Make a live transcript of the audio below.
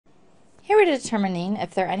determining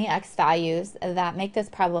if there are any x values that make this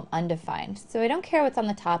problem undefined. So I don't care what's on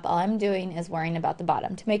the top, all I'm doing is worrying about the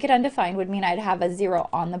bottom. To make it undefined would mean I'd have a 0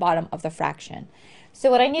 on the bottom of the fraction.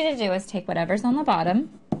 So what I need to do is take whatever's on the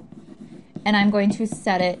bottom, and I'm going to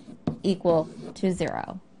set it equal to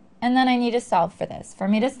 0. And then I need to solve for this. For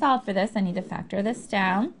me to solve for this, I need to factor this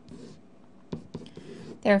down.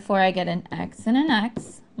 Therefore, I get an x and an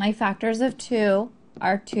x. My factors of 2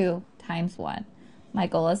 are 2 times 1. My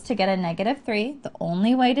goal is to get a -3. The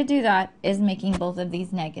only way to do that is making both of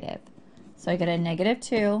these negative. So I get a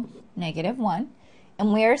 -2, -1.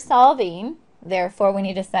 And we're solving, therefore we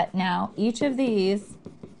need to set now each of these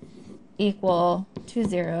equal to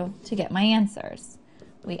 0 to get my answers.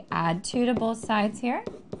 We add 2 to both sides here.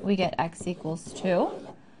 We get x equals 2.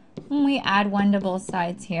 And we add 1 to both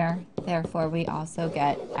sides here. Therefore, we also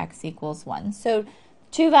get x equals 1. So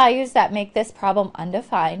two values that make this problem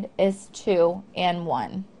undefined is 2 and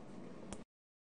 1.